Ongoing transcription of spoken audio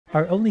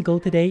Our only goal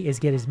today is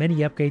get as many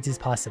upgrades as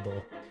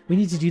possible. We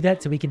need to do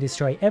that so we can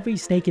destroy every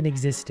snake in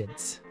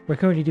existence. We're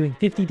currently doing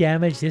 50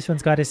 damage, this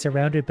one's got us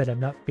surrounded, but I'm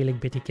not feeling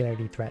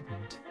particularly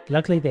threatened.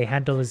 Luckily they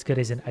handle as good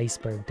as an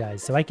iceberg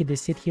does, so I can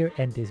just sit here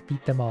and just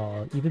beat them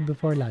all, even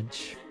before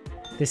lunch.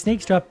 The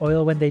snakes drop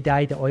oil when they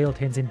die, the oil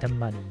turns into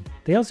money.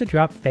 They also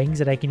drop fangs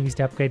that I can use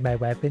to upgrade my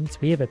weapons.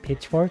 We have a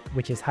pitchfork,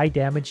 which is high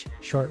damage,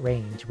 short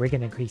range. We're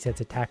going to increase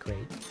its attack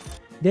rate.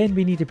 Then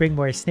we need to bring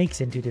more snakes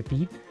in to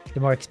defeat.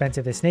 The more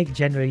expensive the snake,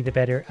 generally the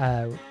better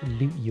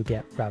loot you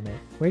get from it.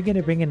 We're going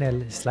to bring in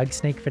a slug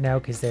snake for now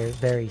because they're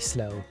very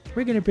slow.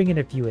 We're going to bring in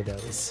a few of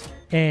those.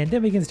 And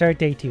then we can start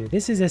day 2.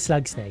 This is a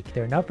slug snake.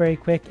 They're not very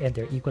quick and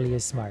they're equally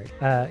as smart.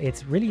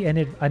 It's really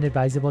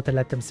unadvisable to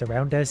let them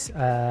surround us,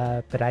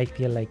 but I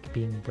feel like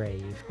being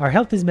brave. Our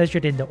health is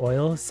measured in the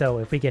oil, so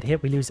if we get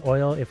hit, we lose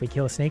oil. If we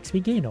kill snakes,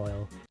 we gain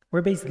oil.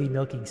 We're basically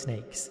milking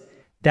snakes.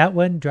 That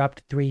one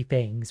dropped 3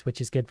 fangs, which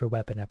is good for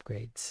weapon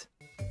upgrades.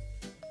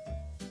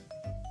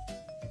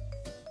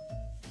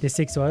 The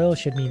 6 oil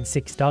should mean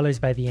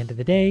 $6 by the end of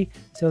the day,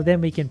 so then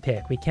we can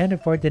pick. We can't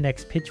afford the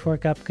next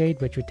pitchfork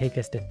upgrade, which would take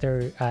us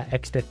to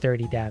extra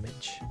 30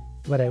 damage.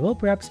 What I will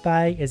perhaps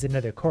buy is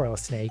another coral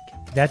snake.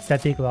 That's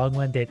that big long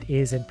one that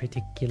isn't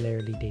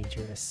particularly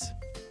dangerous.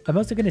 I'm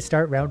also going to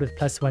start round with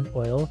 +1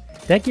 oil.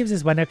 That gives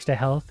us 1 extra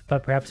health,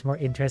 but perhaps more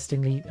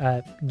interestingly,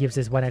 gives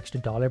us $1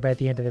 extra by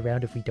the end of the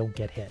round if we don't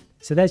get hit.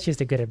 So that's just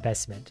a good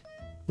investment.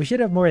 We should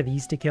have more of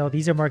these to kill.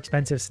 These are more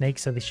expensive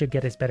snakes, so they should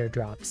get us better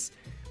drops.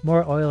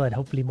 More oil and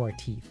hopefully more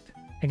teeth.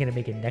 I'm going to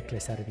make a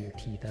necklace out of your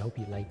teeth. I hope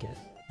you like it.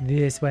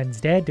 This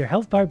one's dead. Their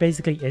health bar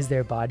basically is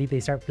their body. They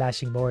start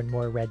flashing more and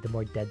more red the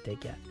more dead they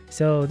get.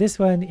 So this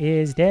one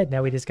is dead.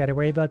 Now we just got to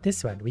worry about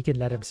this one. We can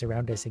let them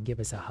surround us and give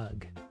us a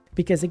hug.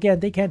 Because again,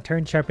 they can't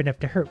turn sharp enough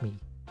to hurt me.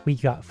 We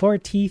got 4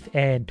 teeth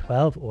and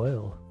 12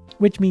 oil,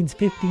 which means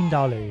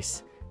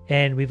 $15.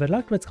 And we've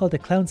unlocked what's called a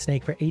clown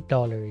snake for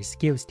 $8.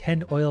 Gives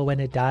 10 oil when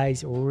it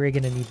dies. We're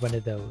going to need one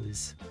of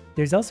those.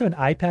 There's also an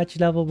eye patch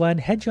level 1.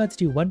 Headshots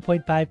do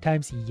 1.5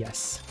 times,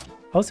 yes.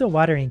 Also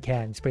watering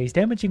can. Sprays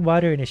damaging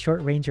water in a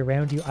short range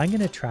around you. I'm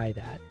going to try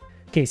that.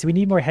 Okay, so we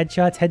need more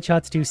headshots.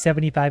 Headshots do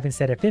 75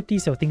 instead of 50,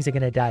 so things are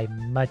going to die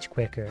much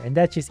quicker. And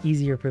that's just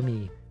easier for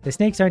me. The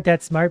snakes aren't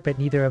that smart, but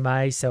neither am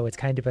I, so it's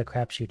kind of a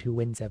crapshoot who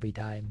wins every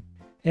time.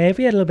 And if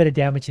we had a little bit of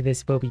damage to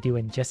this, we'll be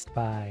doing just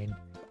fine.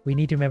 We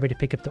need to remember to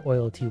pick up the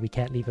oil too. We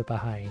can't leave it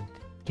behind.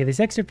 Okay, this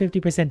extra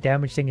 50%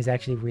 damage thing is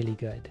actually really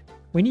good.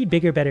 We need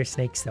bigger, better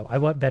snakes though. I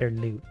want better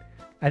loot.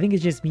 I think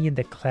it's just me and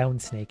the clown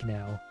snake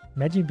now.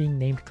 Imagine being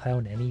named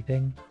clown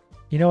anything.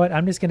 You know what?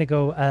 I'm just going to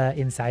go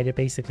inside it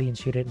basically and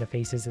shoot it in the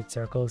faces with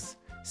circles.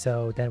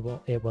 So then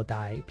it will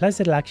die. Plus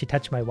it'll actually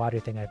touch my water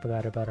thing I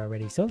forgot about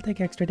already. So it'll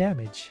take extra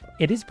damage.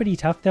 It is pretty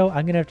tough though.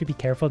 I'm going to have to be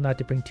careful not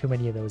to bring too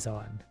many of those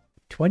on.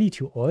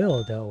 22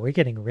 oil though. We're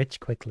getting rich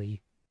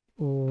quickly.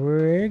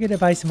 We're going to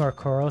buy some more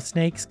coral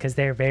snakes because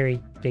they're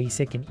very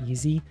basic and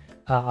easy.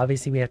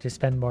 Obviously we have to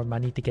spend more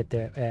money to get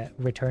the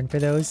return for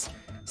those.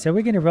 So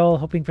we're going to roll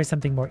hoping for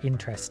something more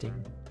interesting.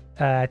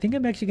 I think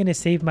I'm actually going to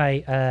save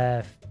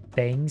my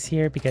fangs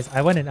here because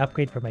I want an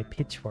upgrade for my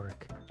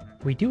pitchfork.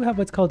 We do have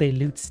what's called a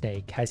loot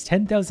snake. Has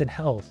 10,000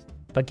 health,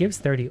 but gives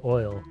 30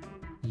 oil.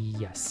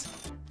 Yes.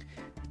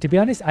 To be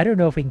honest, I don't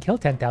know if we can kill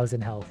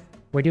 10,000 health.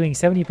 We're doing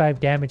 75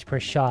 damage per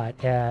shot,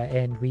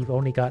 and we've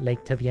only got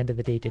like till the end of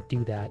the day to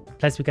do that.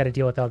 Plus we got to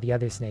deal with all the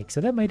other snakes,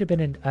 so that might have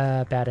been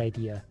a bad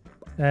idea.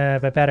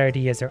 But bad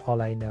ideas are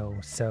all I know,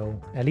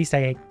 so at least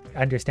I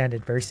understand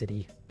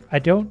adversity. I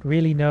don't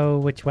really know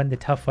which one the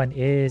tough one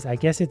is. I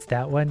guess it's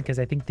that one because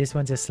I think this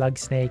one's a slug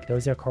snake.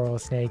 Those are coral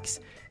snakes.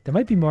 There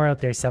might be more out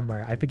there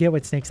somewhere. I forget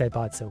what snakes I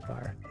bought so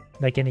far.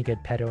 Like any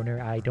good pet owner,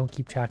 I don't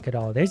keep track at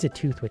all. There's a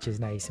tooth, which is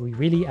nice. We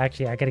really,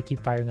 actually, I gotta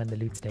keep firing on the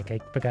loot snake. I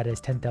forgot it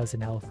has 10,000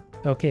 health.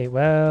 Okay,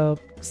 well,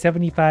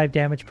 75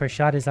 damage per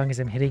shot as long as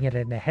I'm hitting it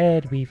in the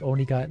head. We've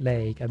only got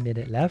like a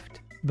minute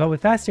left. But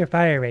with faster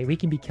fire rate, we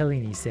can be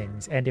killing these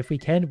things. And if we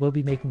can, we'll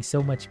be making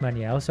so much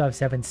money. I also have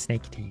 7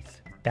 snake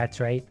teeth.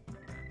 That's right.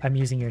 I'm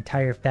using your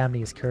entire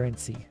family as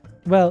currency.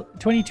 Well,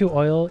 22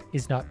 oil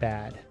is not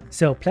bad.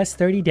 So plus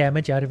 30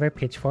 damage out of our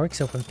pitchfork.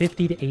 So from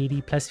 50 to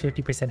 80 plus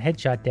 50%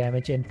 headshot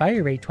damage and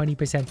fire rate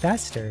 20%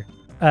 faster.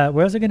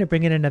 We're also going to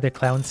bring in another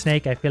clown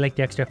snake. I feel like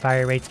the extra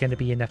fire rate's going to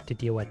be enough to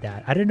deal with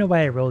that. I don't know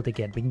why I rolled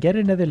again. We can get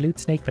another loot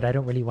snake, but I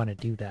don't really want to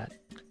do that.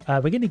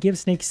 We're going to give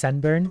snake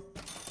sunburn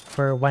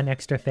for 1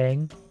 extra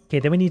fang. Okay,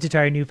 then we need to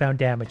try our newfound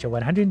damage. So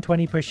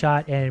 120 per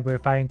shot and we're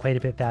firing quite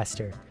a bit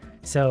faster.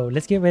 So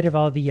let's get rid of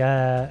all the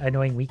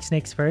annoying weak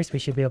snakes first. We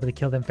should be able to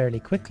kill them fairly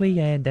quickly,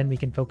 and then we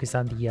can focus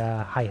on the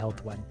high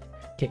health one.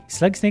 Okay,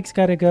 slug snakes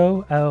gotta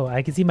go. Oh,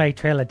 I can see my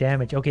trail of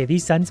damage. Okay,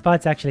 these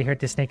sunspots actually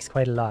hurt the snakes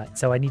quite a lot,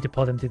 so I need to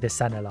pull them through the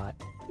sun a lot.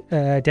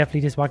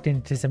 Definitely just walked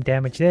into some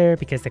damage there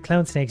because the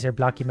clown snakes are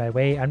blocking my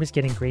way. I'm just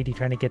getting greedy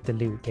trying to get the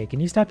loot. Okay, can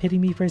you stop hitting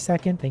me for a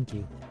second? Thank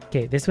you.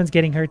 Okay, this one's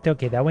getting hurt though.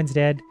 Okay, that one's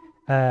dead.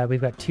 We've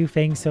got 2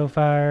 fangs so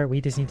far.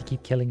 We just need to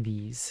keep killing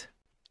these.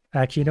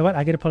 Actually, you know what?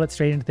 I'm going to pull it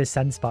straight into the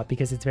sunspot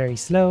because it's very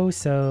slow.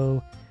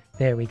 So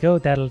there we go.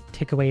 That'll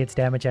tick away its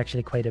damage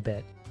actually quite a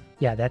bit.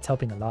 Yeah, that's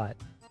helping a lot.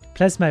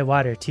 Plus my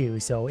water too,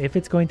 so if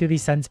it's going through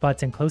these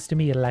sunspots and close to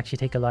me, it'll actually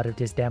take a lot of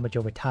this damage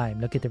over time.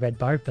 Look at the red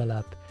bar fill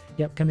up.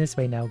 Yep, come this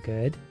way now.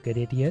 Good. Good,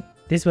 idiot.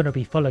 This one will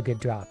be full of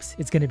good drops.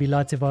 It's going to be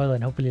lots of oil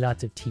and hopefully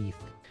lots of teeth.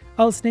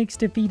 All snakes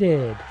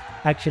defeated.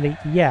 Actually,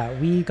 yeah,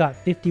 we got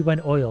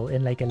 51 oil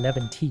and like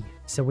 11 teeth,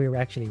 so we were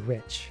actually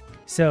rich.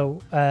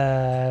 So,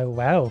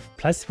 wow,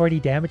 plus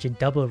 40 damage and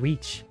double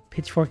reach.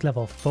 Pitchfork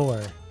level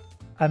 4.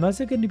 I'm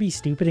also going to be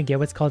stupid and get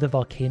what's called a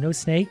volcano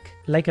snake.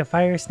 Like a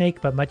fire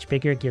snake, but much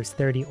bigger, gives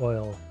 30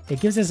 oil. It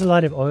gives us a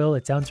lot of oil.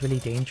 It sounds really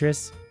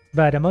dangerous.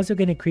 But I'm also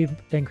going to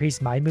increase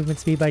my movement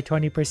speed by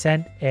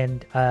 20%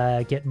 and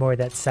get more of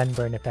that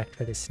sunburn effect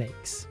for the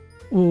snakes.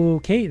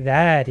 Okay,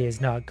 that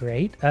is not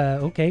great.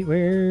 Okay,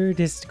 we're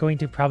just going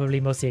to probably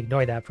mostly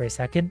ignore that for a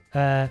second.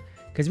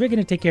 Because we're going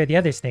to take care of the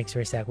other snakes for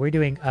a sec. We're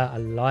doing a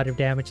lot of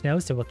damage now,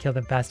 so we'll kill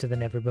them faster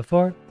than ever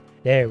before.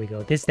 There we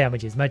go. This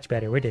damage is much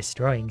better. We're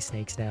destroying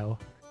snakes now.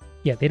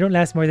 Yeah, they don't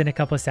last more than a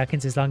couple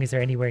seconds as long as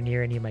they're anywhere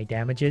near any of my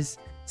damages.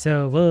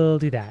 So we'll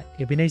do that.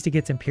 It'd be nice to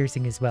get some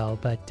piercing as well,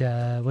 but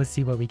we'll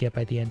see what we get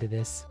by the end of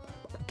this.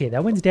 Okay,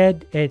 that one's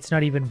dead. It's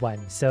not even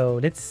one.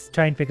 So let's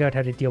try and figure out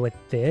how to deal with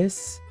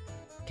this.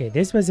 Okay,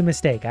 this was a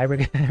mistake. I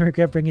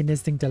regret bringing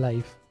this thing to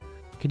life.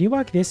 Can you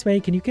walk this way?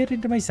 Can you get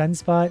into my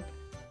sunspot?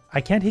 I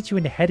can't hit you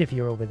in the head if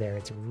you're over there.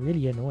 It's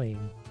really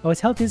annoying. Oh,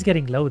 his health is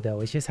getting low though.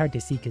 It's just hard to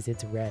see because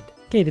it's red.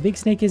 Okay, the big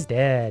snake is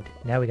dead.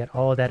 Now we got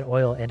all that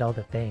oil and all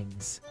the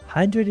things.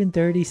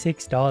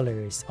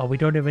 $136. Oh, we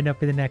don't have enough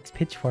for the next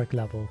pitchfork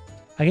level.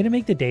 I'm going to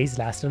make the days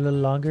last a little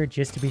longer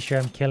just to be sure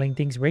I'm killing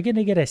things. We're going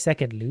to get a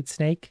second loot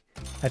snake.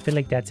 I feel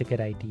like that's a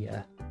good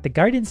idea. The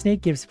garden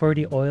snake gives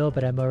 40 oil,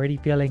 but I'm already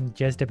feeling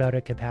just about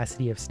at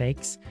capacity of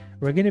snakes.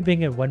 We're going to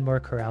bring in one more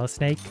corral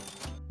snake.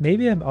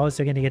 Maybe I'm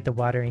also going to get the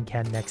watering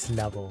can next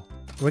level.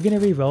 We're going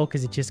to re-roll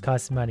because it just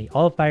costs money.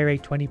 All fire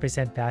rate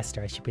 20%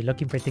 faster. I should be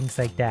looking for things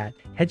like that.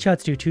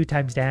 Headshots do 2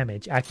 times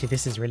damage. Actually,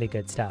 this is really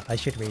good stuff. I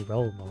should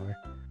re-roll more.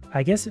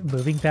 I guess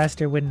moving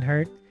faster wouldn't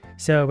hurt.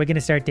 So we're going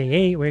to start day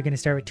 8. We're going to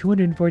start with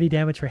 240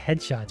 damage for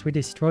headshots. We're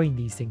destroying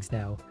these things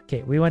now.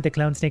 Okay, we want the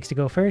clown snakes to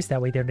go first.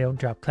 That way they don't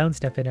drop clown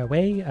stuff in our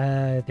way.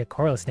 The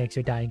coral snakes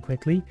are dying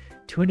quickly.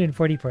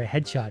 240 for a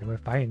headshot, and we're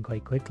firing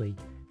quite quickly.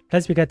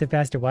 Plus we got the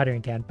faster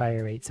watering can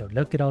fire rate, so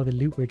look at all the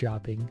loot we're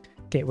dropping.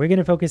 Okay, we're going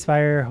to focus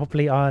fire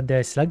hopefully on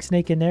the slug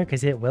snake in there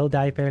because it will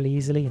die fairly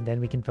easily, and then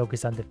we can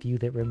focus on the few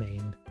that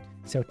remain.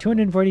 So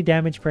 240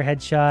 damage per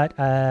headshot.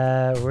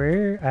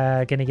 We're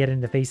going to get in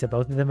the face of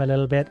both of them a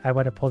little bit. I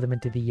want to pull them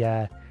into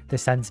the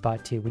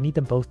sunspot too. We need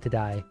them both to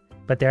die.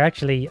 But they're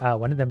actually,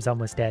 one of them's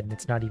almost dead and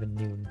it's not even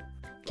noon.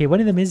 Okay, one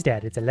of them is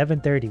dead. It's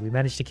 11:30. We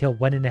managed to kill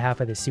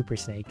 1.5 of the super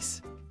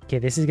snakes. Okay,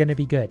 this is going to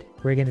be good.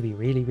 We're going to be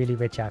really, really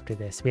rich after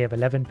this. We have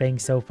 11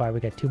 fangs so far. We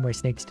got 2 more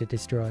snakes to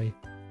destroy.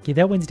 Okay,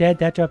 that one's dead.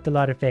 That dropped a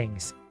lot of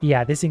fangs.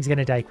 Yeah, this thing's going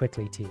to die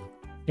quickly too.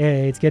 Yeah,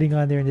 it's getting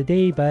on there in the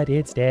day, but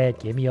it's dead.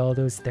 Give me all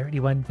those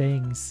 31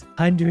 things.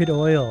 100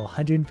 oil,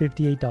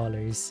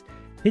 $158.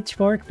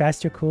 Pitchfork,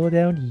 faster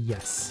cooldown,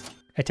 yes.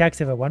 Attacks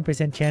have a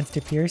 1% chance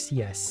to pierce,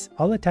 yes.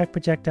 All attack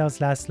projectiles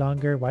last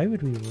longer. Why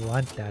would we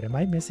want that? Am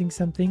I missing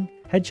something?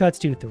 Headshots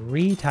do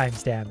 3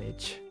 times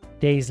damage.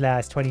 Days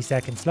last 20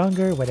 seconds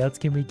longer. What else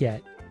can we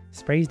get?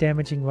 Sprays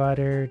damaging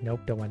water. Nope,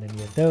 don't want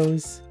any of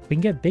those. We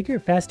can get bigger,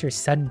 faster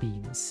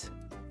sunbeams.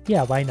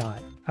 Yeah, why not?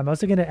 I'm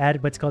also going to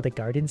add what's called a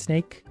garden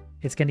snake.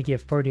 It's going to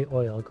give 40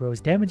 oil, grows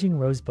damaging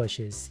rose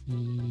bushes.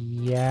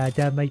 Yeah,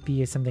 that might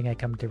be something I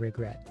come to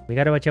regret. We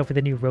got to watch out for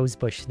the new rose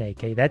bush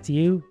snake. Hey, that's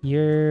you.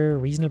 You're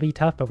reasonably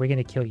tough, but we're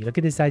going to kill you. Look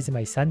at the size of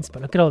my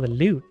sunspot. Look at all the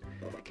loot.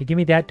 Okay, give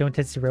me that. Don't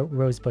touch the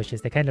rose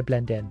bushes. They kind of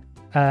blend in.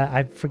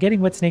 I'm forgetting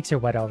what snakes are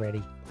what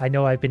already. I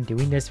know I've been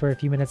doing this for a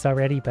few minutes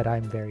already, but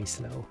I'm very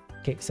slow.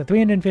 Okay, so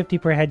 350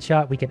 per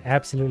headshot. We can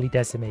absolutely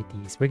decimate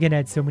these. We're going to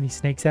add so many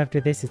snakes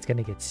after this, it's going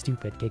to get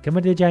stupid. Okay, come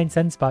into the giant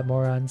sunspot,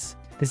 morons.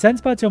 The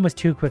sunspots are almost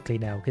too quickly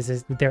now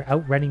because they're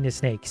outrunning the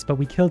snakes, but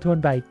we killed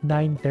one by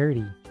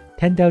 930.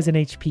 10,000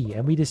 HP,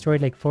 and we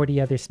destroyed like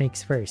 40 other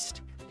snakes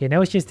first. Okay,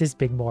 now it's just this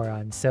big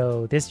moron,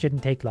 so this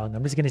shouldn't take long.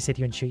 I'm just going to sit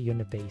here and shoot you in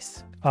the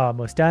face.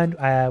 Almost done.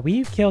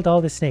 We've killed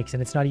all the snakes,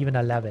 and it's not even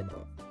 11.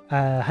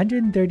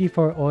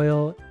 134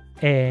 oil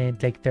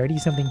and like 30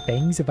 something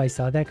fangs if I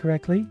saw that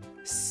correctly.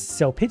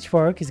 So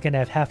Pitchfork is going to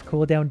have half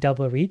cooldown,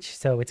 double reach,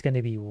 so it's going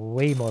to be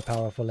way more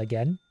powerful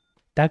again.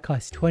 That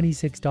costs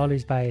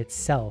 $26 by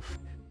itself.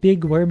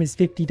 Big Worm is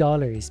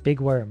 $50.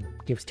 Big Worm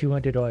gives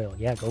 200 oil.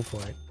 Yeah, go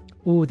for it.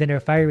 Ooh, then our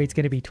fire rate's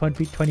going to be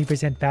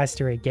 20%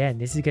 faster again.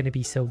 This is going to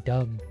be so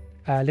dumb.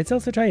 Let's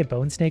also try a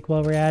bone snake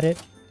while we're at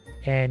it.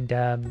 And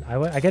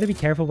I got to be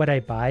careful what I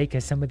buy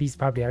because some of these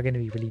probably are going to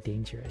be really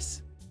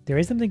dangerous. There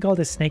is something called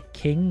a Snake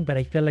King, but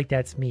I feel like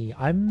that's me.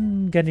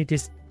 I'm going to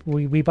just...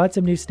 We bought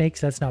some new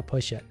snakes. Let's not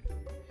push it.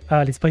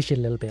 Let's push it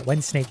a little bit.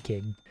 One Snake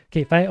King.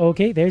 Okay, fine.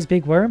 Okay, there's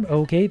Big Worm.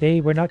 Okay,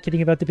 they were not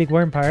kidding about the Big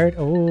Worm part.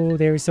 Oh,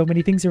 there's so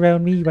many things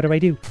around me. What do I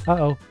do?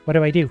 Uh-oh. What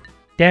do I do?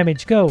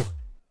 Damage, go!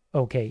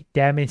 Okay,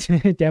 damage.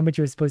 Damage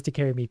was supposed to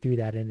carry me through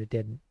that, and it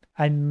didn't.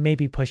 I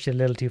maybe pushed it a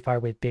little too far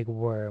with Big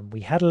Worm.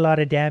 We had a lot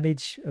of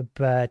damage,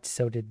 but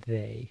so did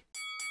they.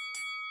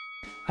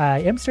 I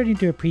am starting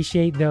to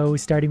appreciate though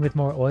starting with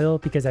more oil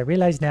because I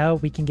realize now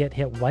we can get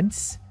hit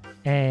once,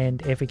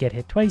 and if we get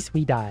hit twice,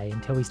 we die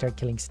until we start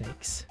killing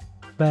snakes.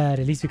 But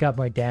at least we got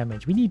more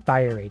damage. We need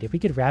fire rate. If we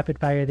could rapid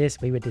fire this,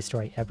 we would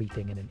destroy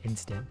everything in an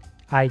instant.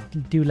 I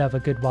do love a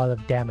good wall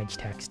of damage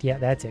text. Yeah,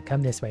 that's it.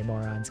 Come this way,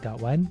 morons. Got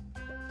one.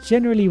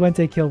 Generally, once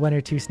I kill 1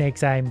 or 2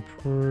 snakes, I'm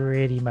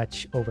pretty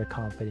much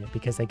overconfident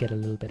because I get a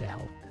little bit of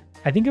health.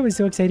 I think I was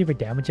so excited for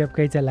damage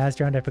upgrades that last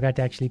round I forgot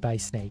to actually buy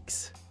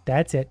snakes.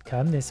 That's it.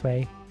 Come this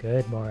way.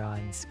 Good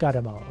morons. Got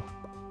them all.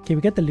 Okay,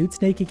 we got the loot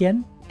snake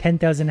again.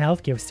 10,000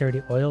 health gives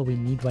 30 oil. We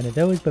need one of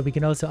those, but we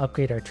can also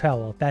upgrade our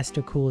trowel.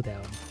 Faster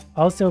cooldown.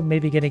 Also,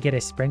 maybe gonna get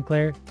a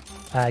sprinkler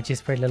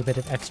just for a little bit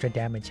of extra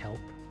damage help.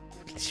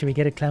 Should we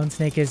get a clown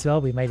snake as well?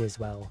 We might as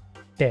well.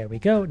 There we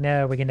go.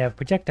 Now we're gonna have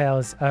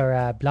projectiles or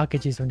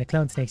blockages from the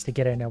clown snakes to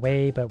get in our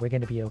way, but we're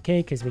gonna be okay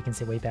because we can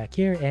sit way back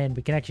here and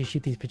we can actually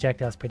shoot these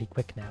projectiles pretty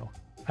quick now.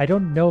 I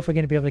don't know if we're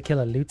gonna be able to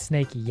kill a loot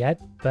snake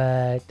yet,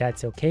 but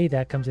that's okay.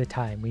 That comes with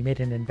time. We made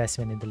an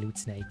investment in the loot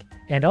snake.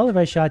 And all of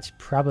our shots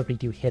probably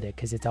do hit it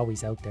because it's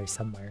always out there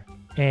somewhere.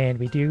 And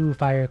we do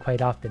fire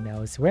quite often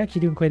now, so we're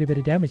actually doing quite a bit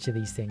of damage to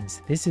these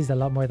things. This is a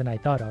lot more than I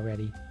thought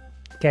already.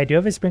 Okay, I do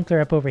have a sprinkler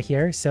up over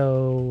here,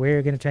 so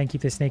we're gonna try and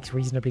keep the snakes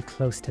reasonably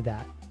close to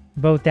that.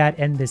 Both that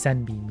and the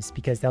sunbeams,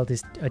 because they'll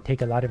just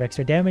take a lot of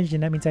extra damage,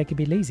 and that means I can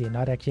be lazy and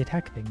not actually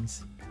attack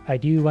things. I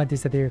do want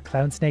this other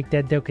clown snake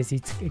dead though, because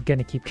he's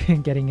gonna keep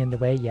getting in the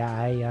way. Yeah,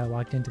 I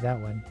walked into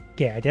that one.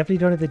 Okay, I definitely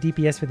don't have the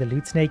DPS for the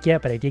loot snake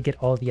yet, but I did get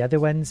all the other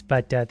ones,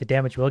 but the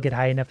damage will get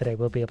high enough that I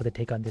will be able to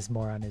take on this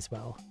moron as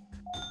well.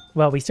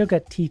 Well, we still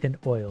got teeth and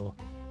oil.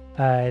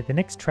 The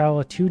next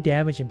trowel, 2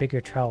 damage and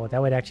bigger trowel.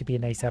 That would actually be a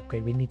nice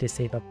upgrade. We need to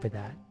save up for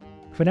that.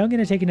 For now, I'm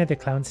going to take another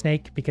clown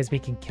snake because we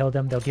can kill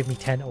them. They'll give me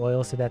 10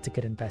 oil, so that's a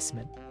good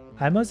investment.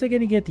 I'm also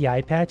going to get the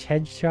eye patch.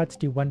 Headshots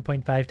do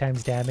 1.5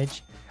 times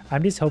damage.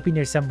 I'm just hoping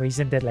there's some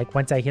reason that like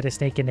once I hit a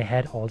snake in the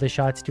head, all the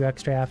shots do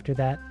extra after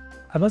that.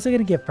 I'm also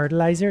going to get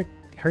fertilizer.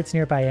 Hurts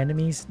nearby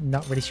enemies.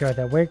 Not really sure how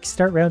that works.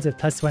 Start rounds with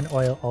 +1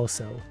 oil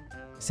also.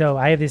 So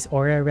I have this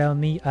aura around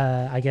me.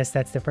 I guess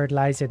that's the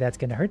fertilizer that's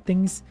going to hurt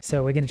things.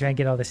 So we're going to try and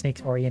get all the snakes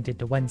oriented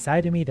to one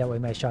side of me. That way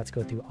my shots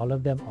go through all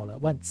of them all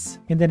at once.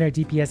 And then our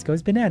DPS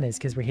goes bananas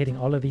because we're hitting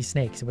all of these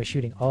snakes and we're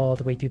shooting all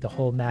the way through the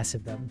whole mass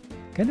of them.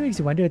 Kind of makes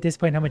you wonder at this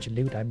point how much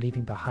loot I'm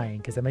leaving behind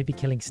because I might be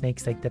killing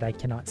snakes like that I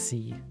cannot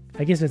see.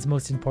 I guess what's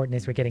most important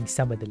is we're getting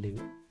some of the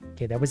loot.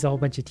 Okay, that was a whole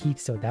bunch of teeth,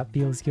 so that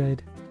feels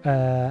good.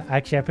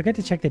 Actually, I forgot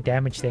to check the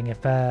damage thing. If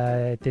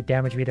the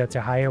damage readouts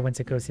are higher once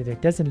it goes through there.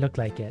 It doesn't look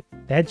like it.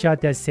 The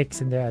headshot does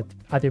 6 and the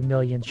other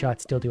million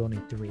shots still do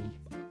only 3.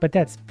 But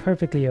that's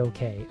perfectly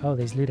okay. Oh,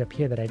 there's loot up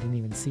here that I didn't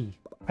even see.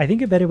 I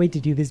think a better way to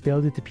do this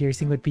build with the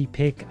piercing would be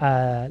pick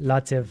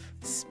lots of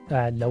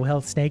low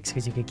health snakes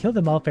because you can kill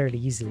them all fairly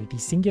easily.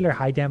 These singular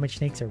high damage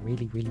snakes are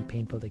really, really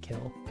painful to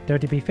kill. Though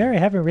to be fair, I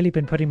haven't really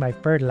been putting my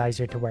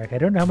fertilizer to work. I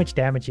don't know how much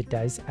damage it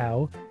does.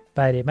 Ow.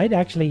 But it might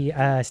actually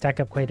stack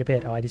up quite a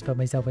bit. Oh, I just put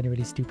myself in a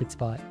really stupid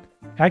spot.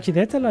 Actually,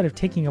 that's a lot of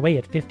taking away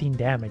at 15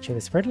 damage. So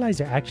this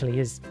fertilizer actually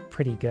is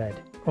pretty good.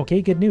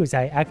 Okay, good news.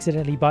 I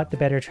accidentally bought the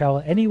better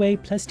trowel anyway.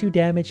 +2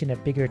 damage and a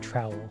bigger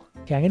trowel.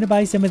 Okay, I'm going to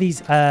buy some of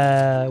these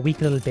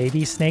weak little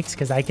baby snakes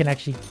because I can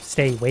actually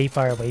stay way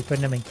far away from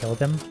them and kill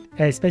them.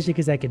 Especially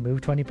because I can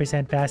move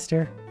 20%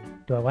 faster.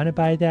 Do I want to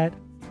buy that?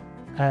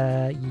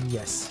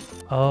 Yes.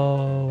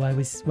 Oh, I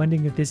was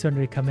wondering if this one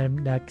would come in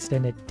next,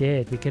 and it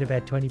did. We could have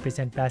had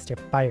 20% faster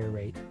fire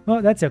rate.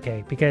 Well, that's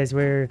okay, because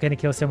we're going to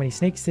kill so many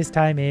snakes this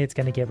time, it's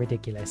going to get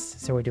ridiculous.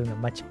 So we're doing a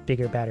much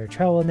bigger, badder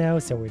trowel now,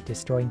 so we're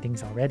destroying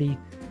things already.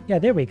 Yeah,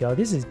 there we go.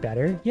 This is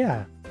better.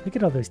 Yeah, look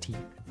at all those teeth.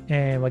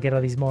 And we'll get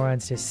all these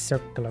morons to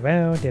circle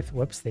around. If,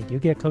 whoops, they do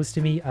get close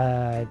to me,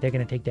 they're going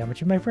to take damage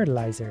from my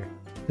fertilizer.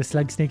 The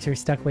slug snakes are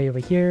stuck way over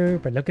here,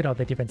 but look at all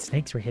the different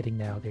snakes we're hitting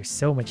now. There's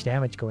so much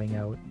damage going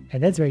out.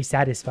 And that's very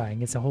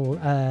satisfying. It's a whole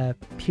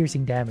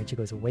piercing damage. It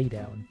goes way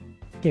down.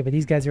 Okay, but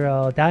these guys are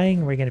all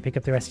dying. We're going to pick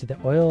up the rest of the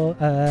oil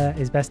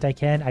as best I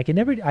can. I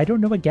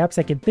don't know what gaps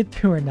I can fit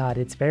through or not.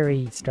 It's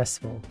very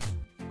stressful.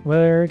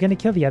 We're going to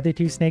kill the other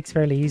 2 snakes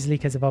fairly easily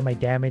because of all my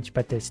damage,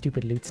 but the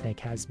stupid loot snake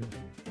has me.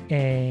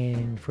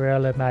 And for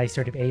all of my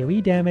sort of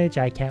AoE damage,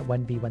 I can't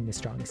 1v1 the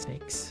strong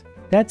snakes.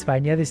 That's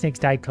fine. The other snakes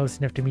died close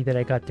enough to me that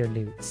I got their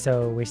loot.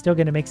 So we're still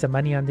going to make some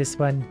money on this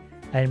one.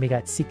 And we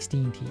got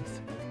 16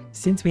 teeth.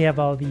 Since we have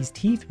all these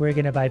teeth, we're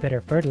going to buy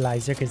better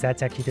fertilizer because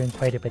that's actually doing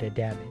quite a bit of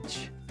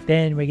damage.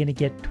 Then we're going to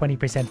get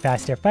 20%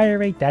 faster fire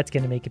rate. That's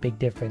going to make a big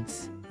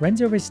difference.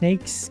 Runs over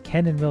snakes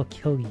can and will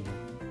kill you.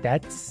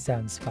 That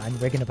sounds fun.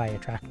 We're going to buy a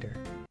tractor.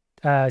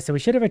 So we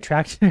should have a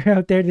tractor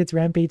out there that's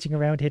rampaging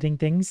around hitting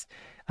things.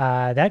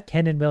 That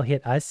can and will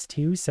hit us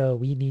too. So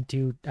we need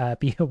to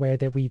be aware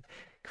that we've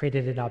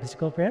created an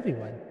obstacle for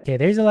everyone. Okay,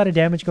 there's a lot of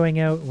damage going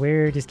out.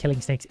 We're just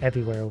killing snakes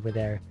everywhere over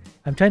there.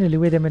 I'm trying to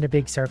lure them in a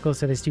big circle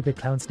so the stupid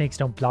clown snakes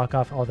don't block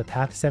off all the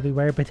paths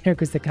everywhere, but there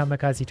goes the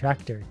kamikaze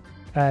tractor.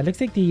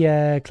 Looks like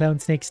the clown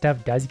snake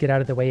stuff does get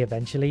out of the way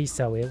eventually,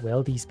 so it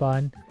will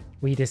despawn.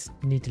 We just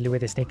need to lure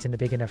the snakes in a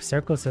big enough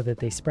circle so that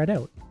they spread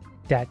out.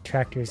 That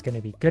tractor is going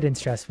to be good and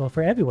stressful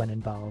for everyone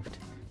involved.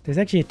 There's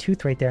actually a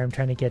tooth right there I'm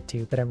trying to get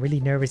to, but I'm really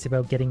nervous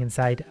about getting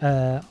inside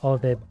all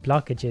the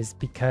blockages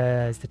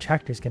because the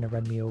tractor's going to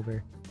run me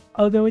over.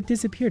 Although it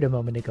disappeared a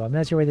moment ago. I'm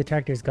not sure where the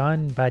tractor's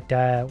gone, but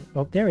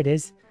oh, there it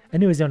is. I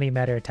knew it was only a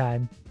matter of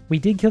time. We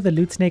did kill the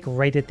loot snake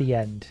right at the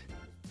end.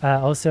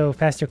 Also,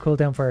 faster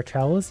cooldown for our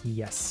trowels?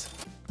 Yes.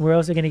 We're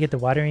also going to get the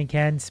watering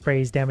can,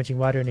 sprays damaging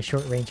water in a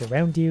short range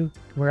around you.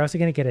 We're also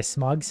going to get a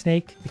smog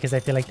snake because I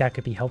feel like that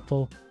could be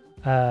helpful.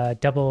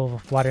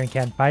 Double watering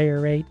can fire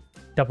rate,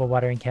 double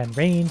watering can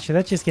range, so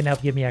that's just going to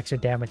help give me extra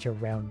damage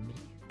around me.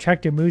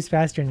 Tractor moves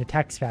faster and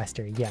attacks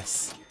faster,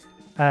 yes.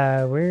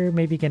 We're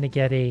maybe going to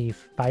get a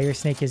fire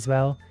snake as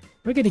well.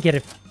 We're going to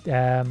get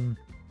a...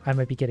 I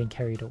might be getting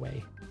carried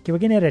away. Okay, we're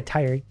going to add a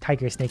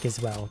tiger snake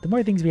as well. The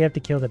more things we have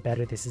to kill, the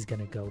better this is going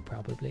to go,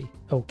 probably.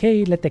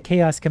 Okay, let the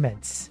chaos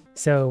commence.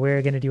 So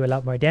we're going to do a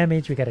lot more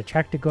damage. We got a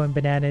tractor going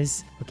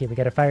bananas. Okay, we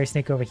got a fire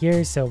snake over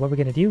here. So what we're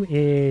going to do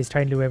is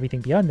try and do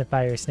everything beyond the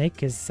fire snake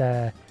because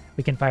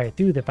we can fire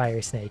through the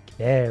fire snake.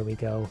 There we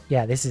go.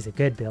 Yeah, this is a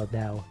good build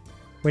now.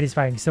 We're just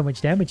firing so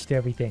much damage to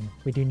everything.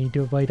 We do need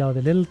to avoid all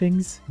the little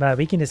things, but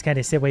we can just kind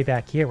of sit way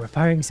back here. We're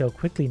firing so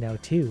quickly now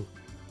too.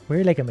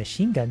 We're like a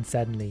machine gun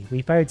suddenly.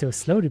 We fired so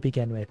slow to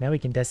begin with. Now we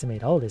can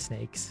decimate all the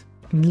snakes.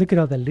 And look at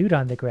all the loot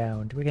on the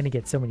ground. We're going to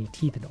get so many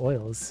teeth and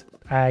oils.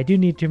 I do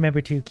need to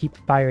remember to keep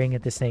firing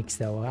at the snakes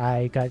though.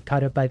 I got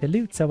caught up by the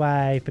loot, so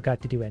I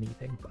forgot to do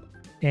anything.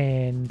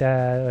 And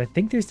I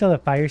think there's still a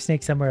fire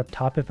snake somewhere up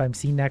top if I'm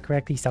seeing that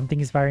correctly. Something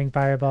is firing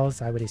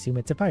fireballs. I would assume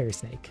it's a fire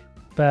snake.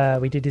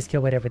 But we did just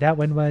kill whatever that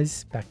one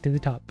was. Back to the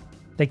top.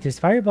 Like there's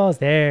fireballs.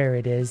 There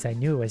it is. I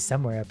knew it was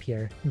somewhere up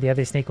here. The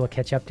other snake will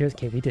catch up to us.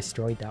 Okay, we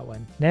destroyed that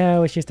one.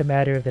 Now it's just a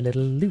matter of the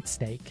little loot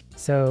snake.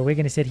 So we're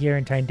going to sit here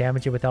and try and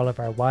damage it with all of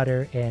our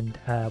water and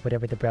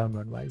whatever the brown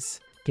one was.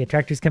 Okay,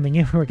 tractor's coming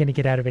in. We're going to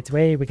get out of its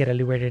way. We got to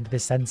lure it into the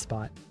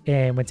sunspot.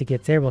 And once it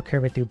gets there, we'll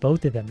curve it through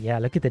both of them. Yeah,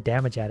 look at the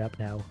damage add up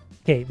now.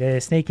 Okay, the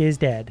snake is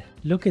dead.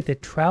 Look at the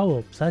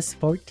trowel. Plus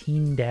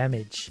 14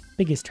 damage.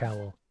 Biggest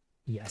trowel.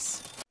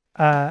 Yes.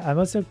 I'm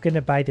also going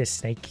to buy this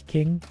Snake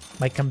King.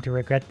 Might come to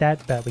regret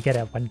that, but we got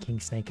a 1 king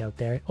snake out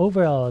there.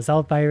 Overall, is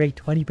all fire rate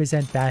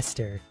 20%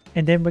 faster.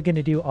 And then we're going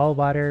to do all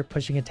water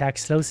pushing attack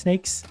slow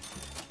snakes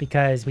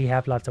because we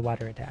have lots of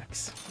water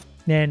attacks.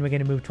 Then we're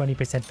going to move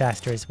 20%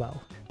 faster as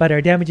well. But our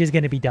damage is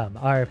going to be dumb.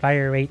 Our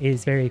fire rate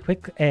is very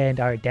quick and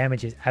our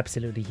damage is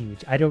absolutely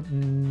huge. I don't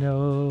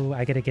know.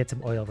 I got to get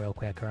some oil real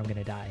quick or I'm going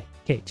to die.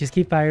 Okay, just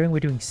keep firing.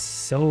 We're doing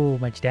so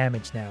much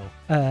damage now.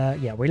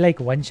 Yeah, we're like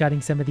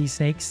one-shotting some of these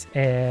snakes.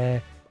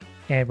 And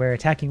we're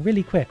attacking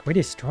really quick. We're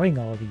destroying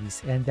all of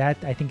these. And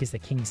that, I think, is the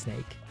king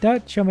snake.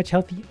 Not sure much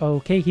health.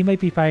 Okay, he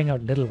might be firing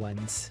out little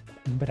ones.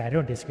 But I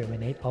don't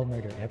discriminate. I'll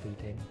murder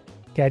everything.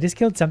 Okay, I just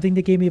killed something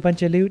that gave me a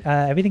bunch of loot.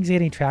 Everything's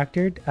getting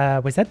tractored.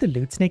 Was that the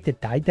loot snake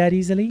that died that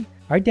easily?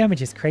 Our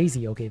damage is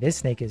crazy. Okay, this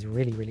snake is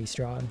really, really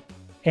strong.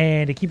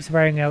 And it keeps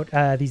firing out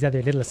these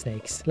other little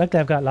snakes. Luckily,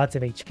 I've got lots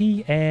of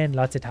HP and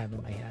lots of time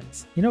on my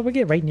hands. You know, we'll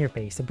get right in your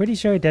face. I'm pretty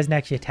sure it doesn't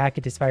actually attack.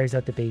 It just fires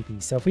out the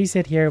babies. So if we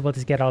sit here, we'll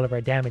just get all of our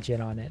damage in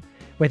on it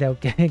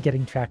without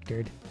getting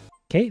tractored.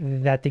 Okay,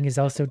 that thing is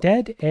also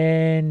dead.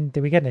 And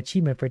we got an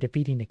achievement for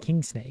defeating a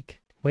king snake.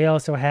 We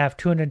also have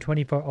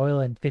 224 oil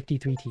and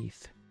 53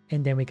 teeth.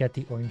 And then we got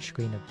the orange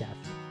screen of death.